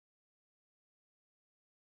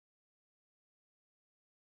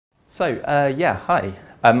Yeah, hi.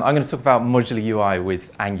 I'm going to talk about modular UI with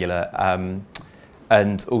Angular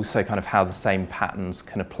and also kind of how the same patterns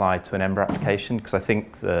can apply to an Ember application, because I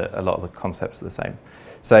think that a lot of the concepts are the same.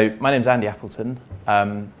 So my name's Andy Appleton.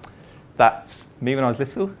 That's me when I was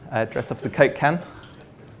little, dressed up as a Coke can.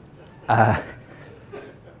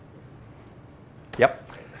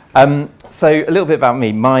 Yep. So a little bit about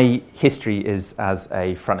me. My history is as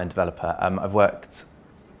a front-end developer. I've worked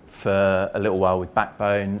for a little while with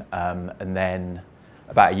Backbone, and then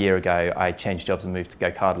about a year ago I changed jobs and moved to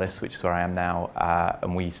GoCardless, which is where I am now,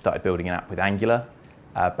 and we started building an app with Angular,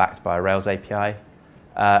 backed by a Rails API.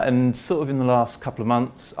 And sort of in the last couple of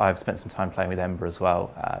months I've spent some time playing with Ember as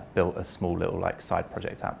well, built a small little side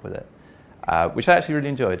project app with it, which I actually really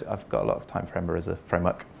enjoyed. I've got a lot of time for Ember as a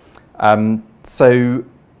framework. So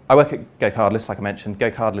I work at GoCardless, like I mentioned.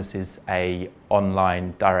 GoCardless is an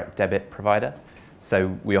online direct debit provider.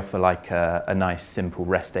 So we offer a nice simple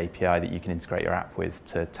REST API that you can integrate your app with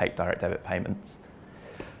to take direct debit payments.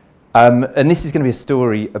 And this is going to be a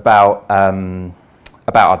story about our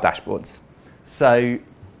dashboards. So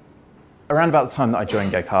around about the time that I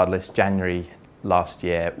joined GoCardless, January last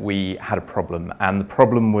year, we had a problem, and the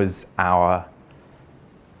problem was our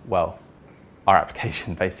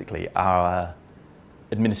application, basically, our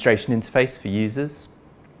administration interface for users.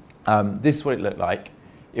 This is what it looked like.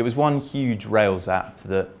 It was one huge Rails app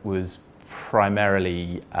that was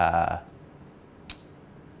primarily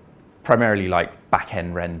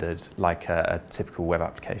back-end rendered, like a typical web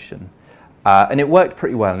application. And it worked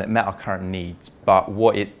pretty well, and it met our current needs, but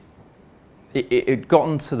it had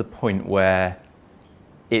gotten to the point where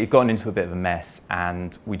it had gotten into a bit of a mess,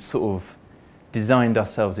 and we'd sort of designed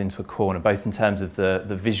ourselves into a corner, both in terms of the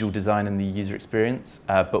visual design and the user experience,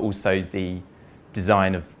 but also the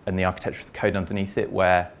design and the architecture of the code underneath it,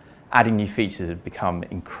 where adding new features had become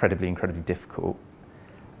incredibly difficult.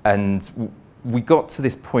 And we got to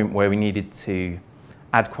this point where we needed to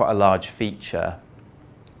add quite a large feature,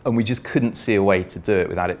 and we just couldn't see a way to do it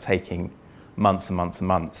without it taking months and months and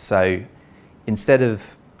months. So instead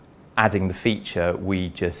of adding the feature, we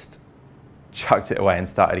just chucked it away and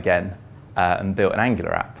started again, and built an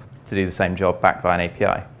Angular app to do the same job backed by an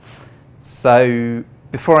API. So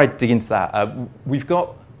before I dig into that, we've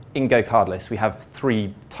got in GoCardless, we have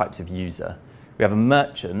three types of user. We have a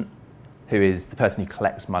merchant, who is the person who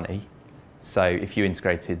collects money. So if you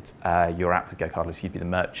integrated your app with GoCardless, you'd be the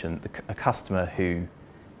merchant, a customer who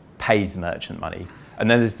pays merchant money.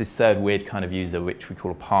 And then there's this third weird kind of user, which we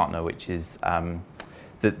call a partner, which is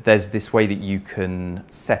that there's this way that you can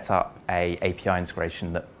set up a API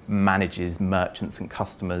integration that manages merchants and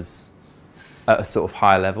customers at a sort of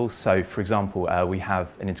higher level. So for example, we have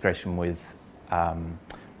an integration with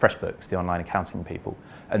FreshBooks, the online accounting people,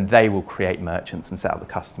 and they will create merchants and set up the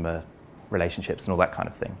customer relationships and all that kind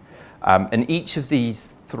of thing. And each of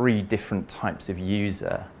these three different types of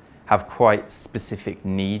user have quite specific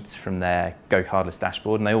needs from their GoCardless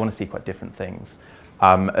dashboard, and they all want to see quite different things.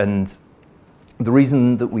 And the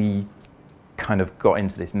reason that we kind of got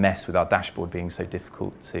into this mess with our dashboard being so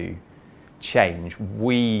difficult to change,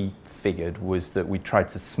 we figured, was that we tried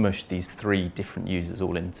to smush these three different users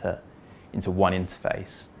all into one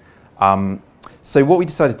interface. So what we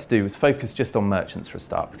decided to do was focus just on merchants for a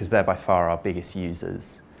start, because they're by far our biggest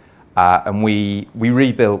users. And we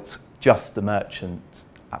rebuilt just the merchant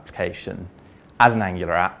application as an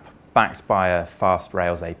Angular app, backed by a fast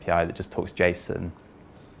Rails API that just talks JSON.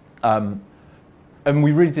 And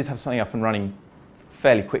we really did have something up and running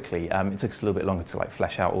fairly quickly. It took us a little bit longer to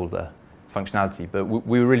flesh out all the functionality, but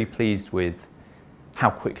we were really pleased with how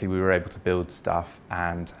quickly we were able to build stuff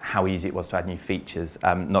and how easy it was to add new features.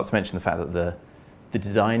 Not to mention the fact that the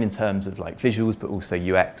design in terms of visuals, but also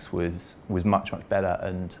UX was much better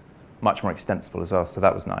and much more extensible as well. So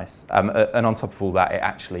that was nice. And on top of all that, it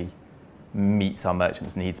actually meets our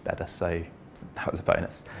merchants' needs better. So that was a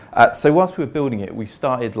bonus. So whilst we were building it, we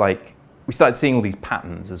started seeing all these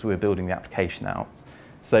patterns as we were building the application out.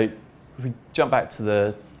 So if we jump back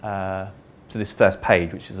to this first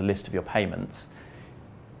page, which is a list of your payments,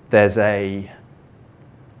 there's a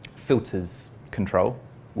filters control,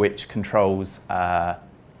 which controls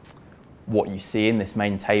what you see in this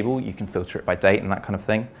main table. You can filter it by date and that kind of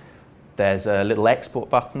thing. There's a little export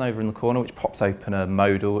button over in the corner, which pops open a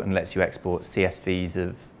modal and lets you export CSVs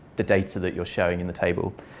of the data that you're showing in the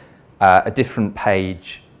table. A different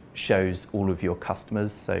page shows all of your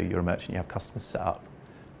customers. So you're a merchant, you have customers set up.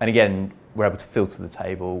 And again, we're able to filter the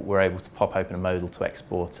table. We're able to pop open a modal to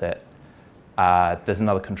export it. There's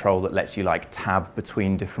another control that lets you tab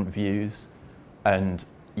between different views, and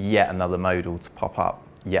yet another modal to pop up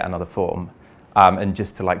yet another form. And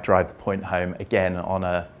just to drive the point home, again, on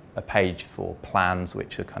a a page for plans,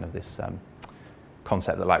 which are kind of this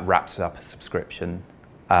concept that like wraps up a subscription,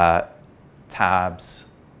 tabs,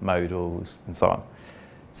 modals, and so on.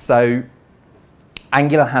 So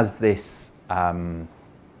Angular has this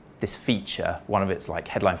this feature. One of its like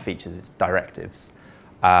headline features is directives,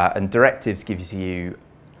 and directives give you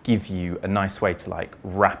a nice way to like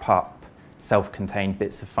wrap up self-contained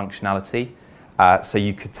bits of functionality. So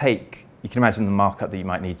you can imagine the markup that you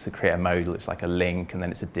might need to create a modal. It's like a link, and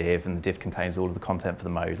then it's a div, and the div contains all of the content for the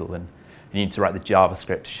modal, and you need to write the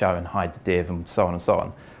JavaScript to show and hide the div, and so on and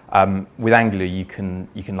so on. With Angular, you can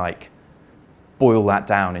like boil that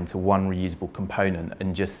down into one reusable component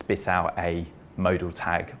and just spit out a modal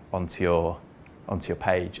tag onto your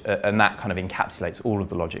page, and that kind of encapsulates all of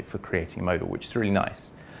the logic for creating a modal, which is really nice.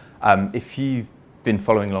 If you've been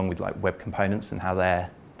following along with like web components and how they're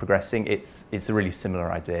progressing, it's a really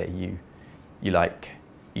similar idea. You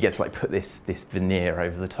get to like put this veneer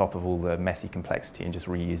over the top of all the messy complexity and just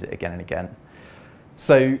reuse it again and again.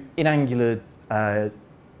 So in Angular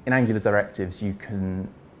directives, you can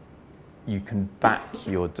back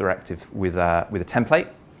your directive with a template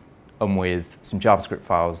and with some JavaScript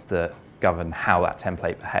files that govern how that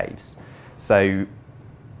template behaves. So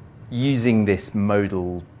using this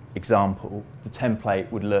modal example, the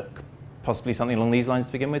template would look possibly something along these lines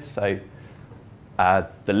to begin with. So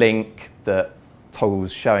the link that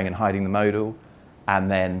toggles showing and hiding the modal, and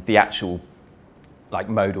then the actual like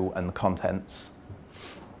modal and the contents.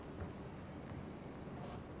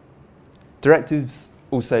 Directives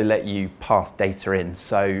also let you pass data in.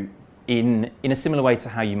 So in a similar way to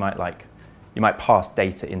how you might pass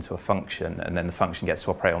data into a function, and then the function gets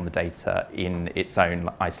to operate on the data in its own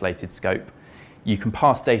isolated scope, you can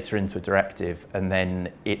pass data into a directive, and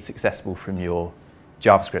then it's accessible from your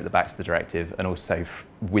JavaScript that backs the directive, and also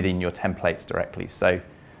within your templates directly. So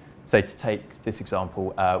to take this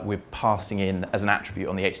example, we're passing in as an attribute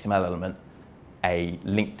on the HTML element a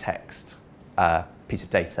link text piece of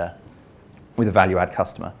data with a value add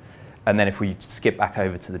customer. And then if we skip back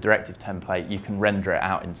over to the directive template, you can render it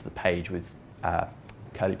out into the page with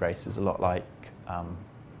curly braces, a lot like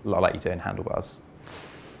you do in handlebars.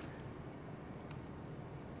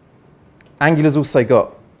 Angular's also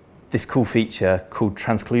got this cool feature called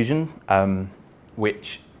transclusion,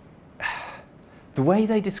 which the way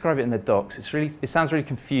they describe it in their docs, it sounds really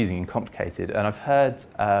confusing and complicated. And I've heard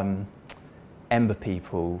Ember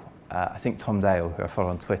people, I think Tom Dale, who I follow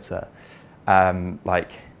on Twitter,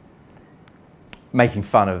 like making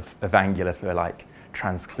fun of Angular for like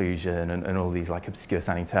transclusion and all these like obscure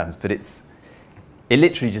sounding terms. But it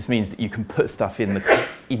literally just means that you can put stuff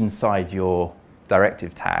inside your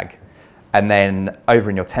directive tag, and then over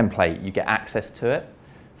in your template, you get access to it.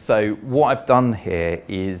 So what I've done here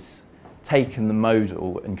is taken the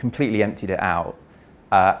modal and completely emptied it out,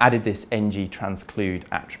 added this ng transclude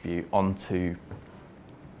attribute onto,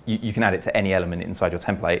 you can add it to any element inside your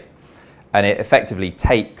template, and it effectively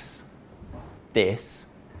takes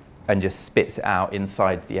this and just spits it out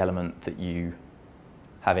inside the element that you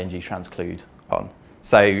have ng transclude on.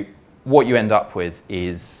 So what you end up with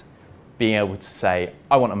is being able to say,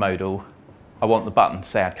 I want a modal, I want the button to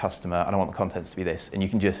say add customer, and I want the contents to be this, and you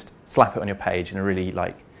can just slap it on your page in a really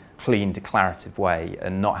like clean, declarative way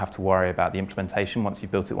and not have to worry about the implementation once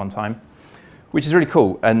you've built it one time, which is really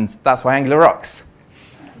cool, and that's why Angular rocks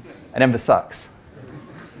and Ember sucks.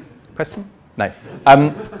 Question? No.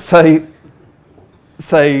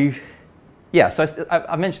 Yeah, so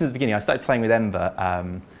I mentioned at the beginning, I started playing with Ember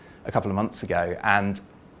a couple of months ago, and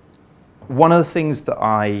one of the things that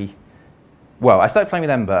I started playing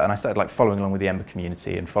with Ember, and I started like following along with the Ember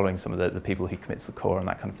community and following some of the people who commit to the core and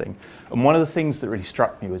that kind of thing. And one of the things that really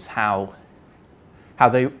struck me was how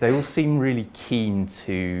they all seem really keen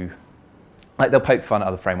to, like they'll poke fun at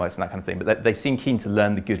other frameworks and that kind of thing, but they seem keen to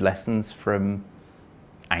learn the good lessons from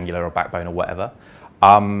Angular or Backbone or whatever.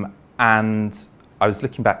 And I was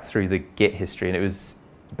looking back through the Git history, and it was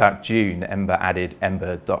about June, Ember added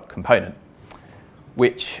ember.component,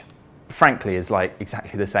 which frankly is like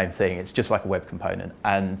exactly the same thing. It's just like a web component.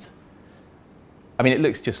 And I mean, it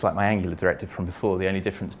looks just like my Angular directive from before, the only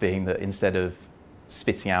difference being that instead of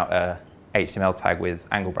spitting out a HTML tag with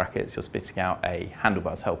angle brackets, you're spitting out a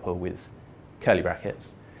handlebars helper with curly brackets.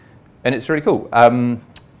 And it's really cool.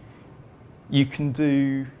 You can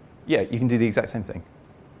do the exact same thing.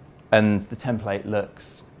 And the template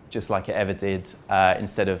looks just like it ever did.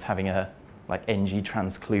 Instead of having a like ng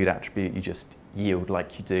transclude attribute, you just yield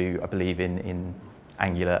like you do, I believe, in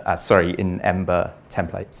Ember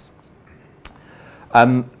templates.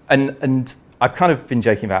 And I've kind of been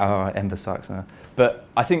joking about, oh, Ember sucks, but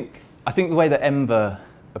I think the way that Ember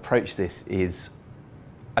approached this is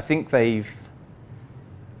I think they've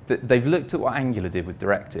looked at what Angular did with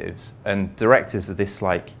directives, and directives are this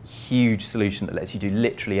like huge solution that lets you do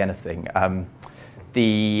literally anything.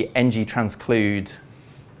 The ng transclude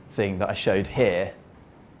thing that I showed here,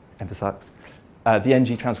 emphasize, the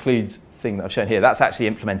ng transclude thing that I've shown here, that's actually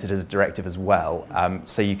implemented as a directive as well.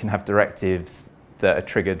 So you can have directives that are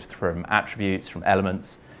triggered from attributes, from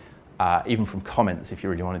elements, even from comments if you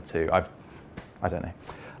really wanted to. I don't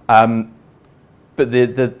know. But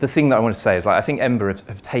the thing that I want to say is, like, I think Ember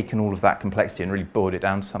have taken all of that complexity and really boiled it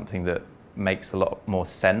down to something that makes a lot more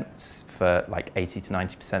sense for like 80 to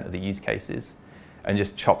 90% of the use cases, and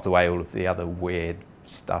just chopped away all of the other weird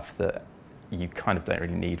stuff that you kind of don't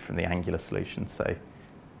really need from the Angular solution. So,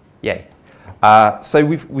 yay. So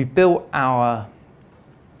we've built our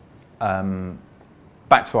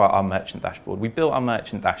back to our merchant dashboard. We built our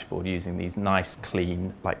merchant dashboard using these nice,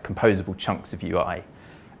 clean, like composable chunks of UI.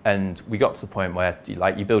 And we got to the point where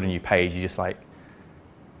you build a new page, you just like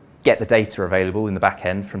get the data available in the back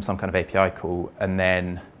end from some kind of API call, and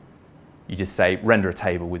then you just say, render a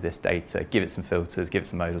table with this data, give it some filters, give it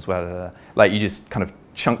some modes, well, like you just kind of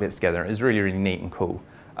chunk this together. It was really, really neat and cool.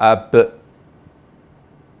 But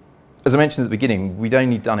as I mentioned at the beginning, we'd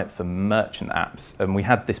only done it for merchant apps, and we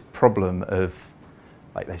had this problem of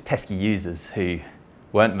like those pesky users who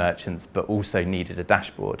weren't merchants but also needed a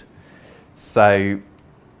dashboard. So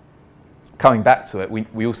coming back to it,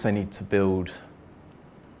 we also need to build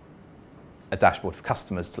a dashboard for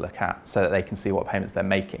customers to look at so that they can see what payments they're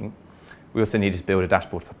making. We also needed to build a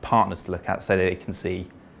dashboard for partners to look at so that they can see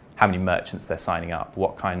how many merchants they're signing up,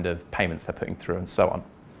 what kind of payments they're putting through, and so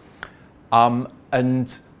on.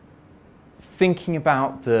 And thinking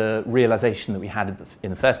about the realization that we had in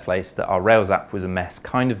the first place that our Rails app was a mess,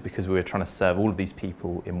 kind of because we were trying to serve all of these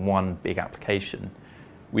people in one big application,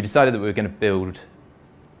 we decided that we were going to build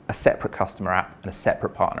a separate customer app and a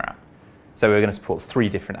separate partner app. So we were going to support 3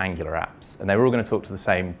 different Angular apps, and they were all going to talk to the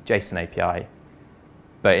same JSON API,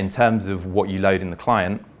 but in terms of what you load in the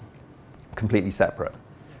client, completely separate.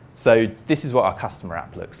 So this is what our customer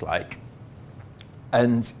app looks like.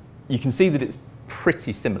 And you can see that it's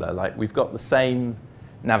pretty similar. Like, we've got the same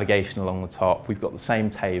navigation along the top, we've got the same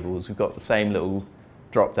tables, we've got the same little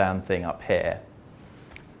drop-down thing up here.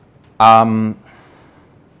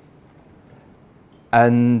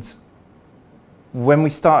 And when we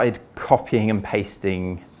started copying and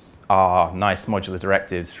pasting our nice modular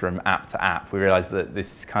directives from app to app, we realized that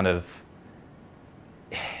this kind of,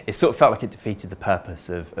 it sort of felt like it defeated the purpose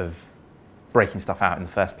of breaking stuff out in the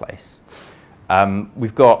first place.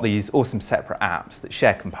 We've got these awesome separate apps that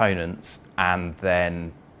share components, and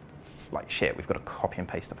then, like shit, we've got to copy and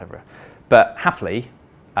paste stuff everywhere. But happily,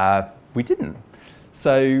 we didn't.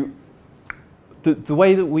 So the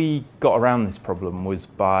way that we got around this problem was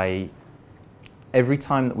by every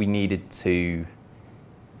time that we needed to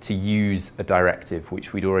use a directive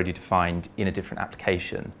which we'd already defined in a different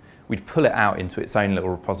application, we'd pull it out into its own little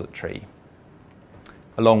repository,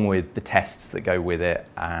 along with the tests that go with it,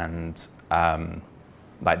 and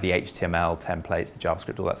like the HTML templates, the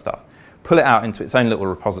JavaScript, all that stuff. Pull it out into its own little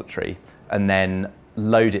repository, and then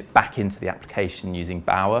load it back into the application using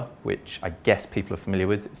Bower, which I guess people are familiar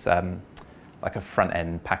with. It's like a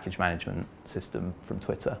front-end package management system from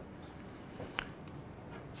Twitter.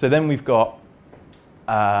 So then we've got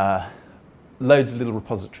loads of little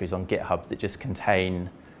repositories on GitHub that just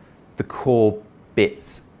contain the core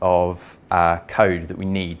bits of code that we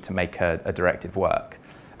need to make a directive work.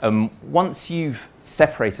 Once you've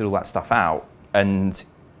separated all that stuff out, and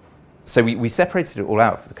so we separated it all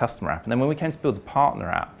out for the customer app, and then when we came to build the partner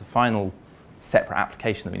app, the final separate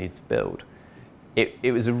application that we needed to build,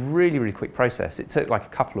 it was a really, really quick process. It took like a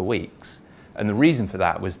couple of weeks. And the reason for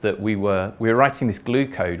that was that we were writing this glue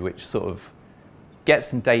code which sort of gets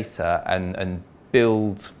some data and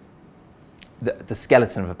build the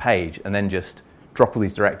skeleton of a page, and then just drop all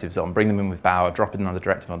these directives on, bring them in with Bower, drop another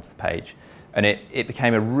directive onto the page. And it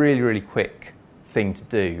became a really, really quick thing to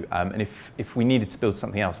do. And if we needed to build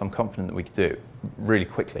something else, I'm confident that we could do it really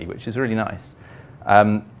quickly, which is really nice.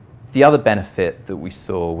 The other benefit that we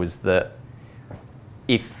saw was that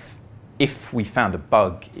if we found a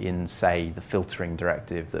bug in, say, the filtering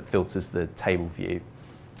directive that filters the table view,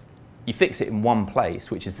 you fix it in one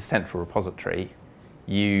place, which is the central repository.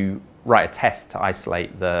 You write a test to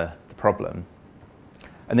isolate the problem,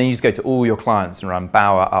 and then you just go to all your clients and run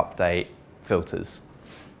Bower update filters,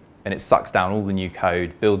 and it sucks down all the new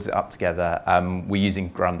code, builds it up together. We're using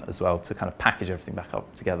Grunt as well to kind of package everything back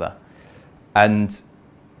up together. And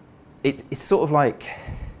it's sort of like,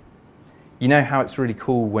 you know how it's really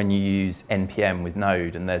cool when you use npm with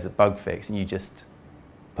Node and there's a bug fix and you just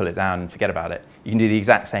pull it down and forget about it. You can do the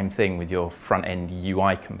exact same thing with your front-end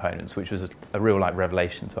UI components, which was a real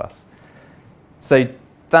revelation to us. So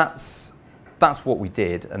that's what we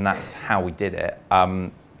did, and that's how we did it.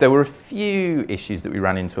 There were a few issues that we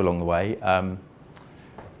ran into along the way.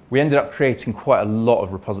 We ended up creating quite a lot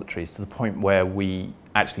of repositories to the point where we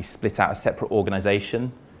actually split out a separate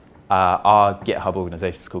organization. Our GitHub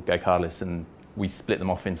organization is called GoCardless, and we split them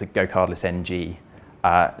off into GoCardless NG.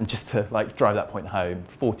 And just to drive that point home,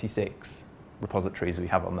 46 repositories we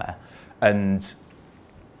have on there. And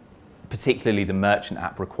particularly the merchant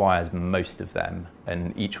app requires most of them,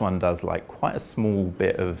 and each one does quite a small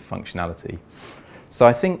bit of functionality. So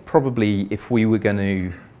I think probably if we were going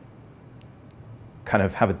to kind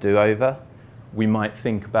of have a do-over, we might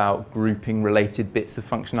think about grouping related bits of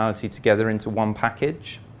functionality together into one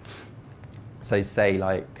package. So say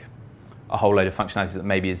a whole load of functionality that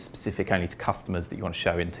maybe is specific only to customers that you want to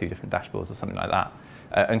show in 2 different dashboards or something like that.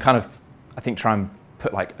 And kind of, I think, try and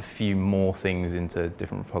put a few more things into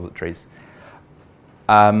different repositories.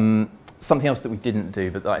 Something else that we didn't do,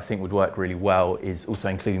 but that I think would work really well, is also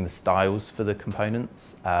including the styles for the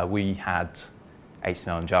components. We had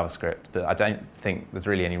HTML and JavaScript, but I don't think there's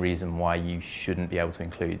really any reason why you shouldn't be able to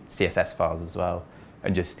include CSS files as well,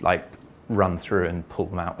 and just run through and pull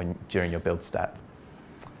them out during your build step.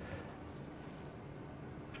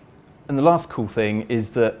 And the last cool thing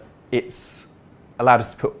is that it's allowed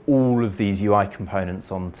us to put all of these UI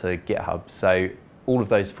components onto GitHub. So all of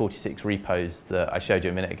those 46 repos that I showed you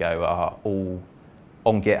a minute ago are all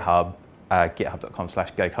on GitHub,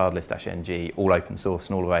 github.com/gocardless-ng, all open source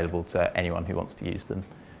and all available to anyone who wants to use them,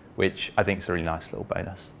 which I think is a really nice little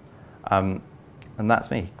bonus. And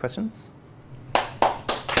that's me. Questions?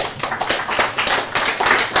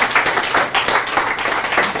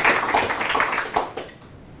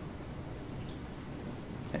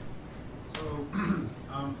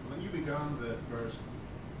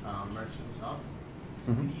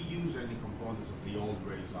 Did you use any components of the old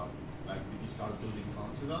Rails app? Did you start building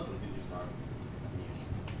onto that, or did you start?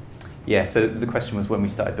 Yeah, so the question was, when we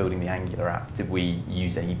started building the Angular app, did we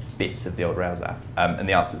use any bits of the old Rails app? And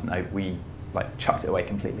the answer is no. We chucked it away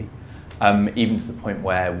completely. Even to the point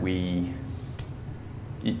where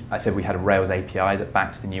I said we had a Rails API that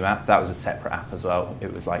backed the new app. That was a separate app as well.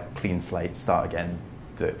 It was clean slate, start again,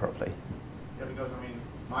 do it properly. Yeah, because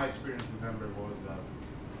my experience with Ember was that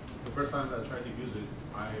the first time that I tried to use it,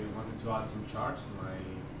 I wanted to add some charts to my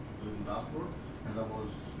little dashboard, and that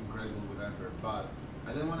was incredible with Ember. But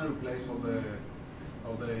I didn't want to replace all the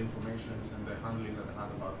information and the handling that I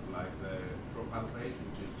had about the profile page,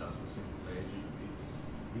 which is just a simple page. It's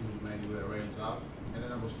easily made with a Rails app. And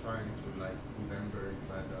then I was trying to put Ember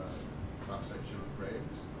inside a subsection of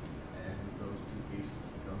Rails, and those 2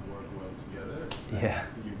 pieces don't work well together. Yeah.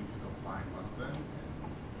 You need to combine one of them.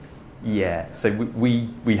 Yeah, so we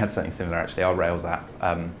had something similar actually. Our Rails app,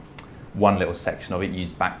 one little section of it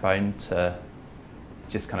used Backbone to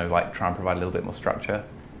just kind of try and provide a little bit more structure,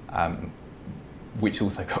 which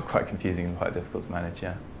also got quite confusing and quite difficult to manage,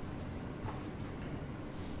 yeah.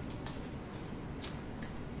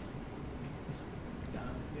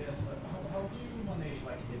 Yes, how do you manage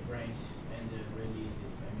the branches and the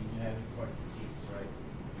releases? You have 46, right?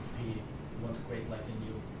 If you want to create a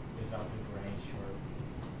new development branch, or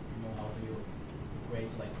how do you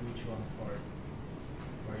create which one for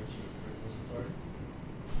each repository?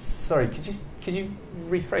 Sorry, could you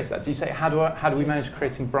rephrase that? Do you say how do we manage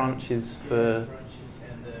creating branches for? Yes, branches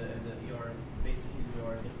and your basically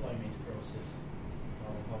your deployment process.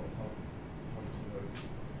 How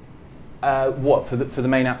it works. What for the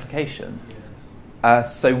main application?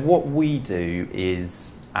 Yes. So what we do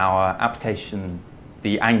is our application,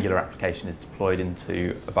 the Angular application, is deployed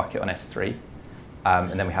into a bucket on S3.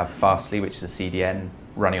 And then we have Fastly, which is a CDN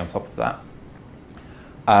running on top of that.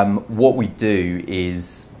 What we do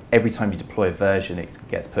is every time you deploy a version, it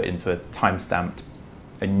gets put into a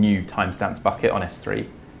new timestamped bucket on S3.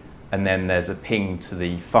 And then there's a ping to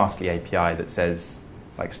the Fastly API that says,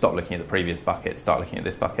 stop looking at the previous bucket, start looking at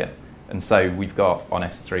this bucket. And so we've got on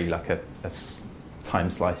S3 a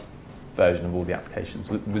time-sliced version of all the applications.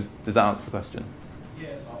 Does that answer the question?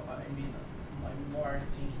 Yes, I'm more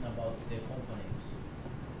thinking about the components.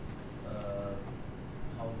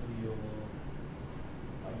 How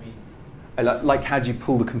do you, how do you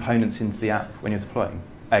pull the components into the app when you're deploying?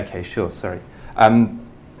 Okay, sure, sorry.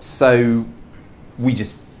 So we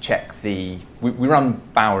just check we run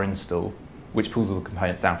Bower install, which pulls all the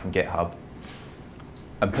components down from GitHub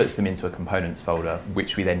and puts them into a components folder,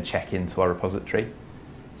 which we then check into our repository.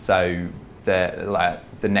 So the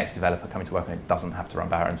next developer coming to work on it doesn't have to run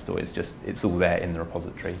Bower install. It's all there in the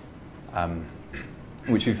repository.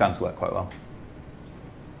 which we found to work quite well.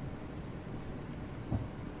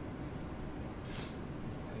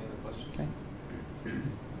 Any other questions? Okay.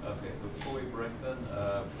 Okay, before we break then,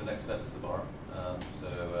 the next step is the bar.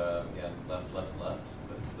 Again, left and left,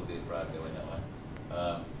 but it'll be a crowd going that way.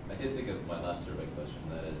 I did think of my last survey question,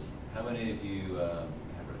 that is, how many of you have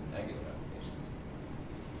written Angular applications?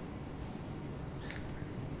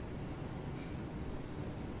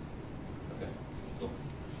 Okay, cool.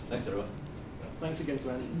 Thanks, everyone. Thanks again,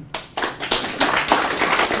 Sven.